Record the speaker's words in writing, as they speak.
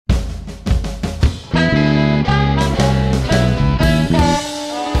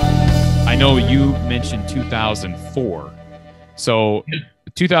know you mentioned 2004. So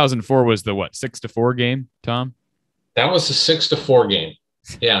 2004 was the what, 6-4 game, Tom? That was a 6-4 game.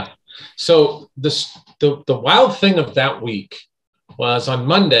 Yeah. So the wild thing of that week was on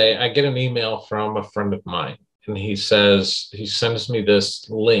Monday, I get an email from a friend of mine, and he sends me this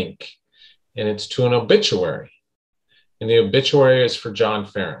link, and it's to an obituary. And the obituary is for John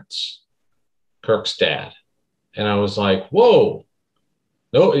Ferentz, Kirk's dad. And I was like, whoa,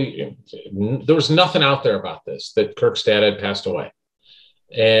 no, there was nothing out there about this, that Kirk's dad had passed away.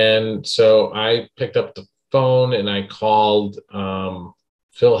 And so I picked up the phone and I called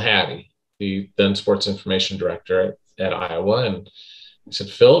Phil Hattie, the then sports information director at Iowa. And I said,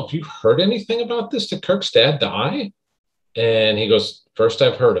 Phil, have you heard anything about this? Did Kirk's dad die? And he goes, first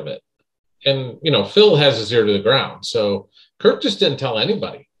I've heard of it. And, Phil has his ear to the ground. So Kirk just didn't tell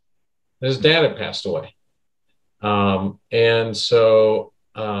anybody. His dad had passed away. And so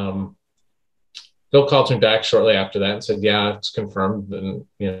Phil called me back shortly after that and said, yeah, it's confirmed, and,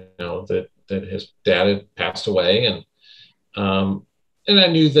 that his dad had passed away. And I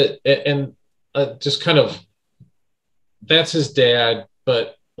knew that, and just kind of, that's his dad.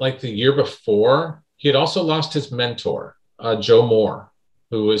 But like the year before, he had also lost his mentor, Joe Moore,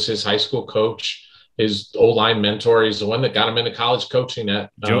 who was his high school coach, his O-line mentor. He's the one that got him into college coaching at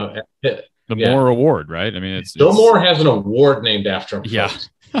Pitt. The Moore Award, right? I mean, Joe Moore has an award named after him. Yeah.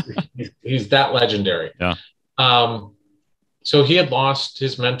 He's that legendary. Yeah. So he had lost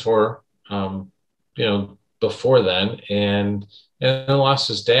his mentor, before then, and lost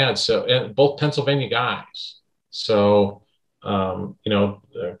his dad. So, and both Pennsylvania guys. So,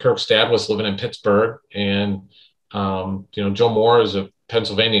 Kirk's dad was living in Pittsburgh, and, Joe Moore is a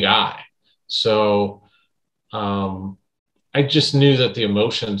Pennsylvania guy. So, I just knew that the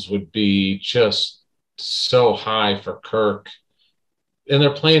emotions would be just so high for Kirk. And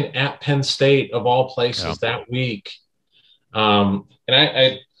they're playing at Penn State, of all places, that week. And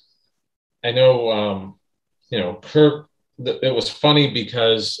I know, Kirk, it was funny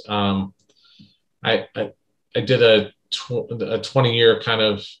because I did a 20-year kind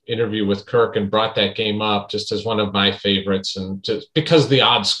of interview with Kirk and brought that game up just as one of my favorites, and just because of the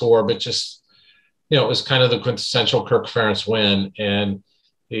odd score, but just, it was kind of the quintessential Kirk Ferentz win. And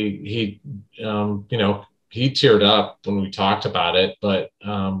he teared up when we talked about it, but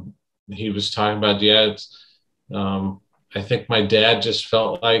he was talking about, I think my dad just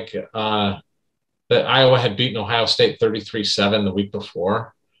felt like that Iowa had beaten Ohio State 33-7 the week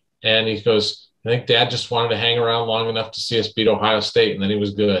before. And he goes, I think Dad just wanted to hang around long enough to see us beat Ohio State, and then he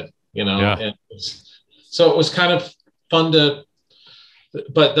was good, And so it was kind of fun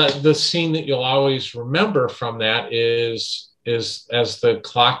but the scene that you'll always remember from that is as the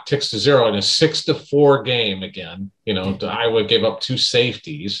clock ticks to zero in a 6-4 game again. Iowa gave up 2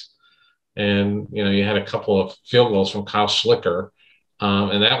 safeties, and you had a couple of field goals from Kyle Schlicker,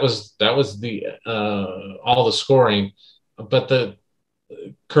 and that was the all the scoring. But the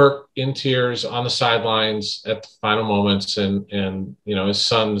Kirk in tears on the sidelines at the final moments, and his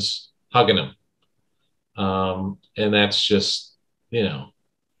son's hugging him, and that's just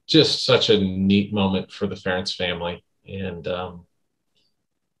such a neat moment for the Ferentz family. And I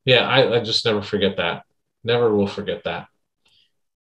just never forget that. Never will forget that.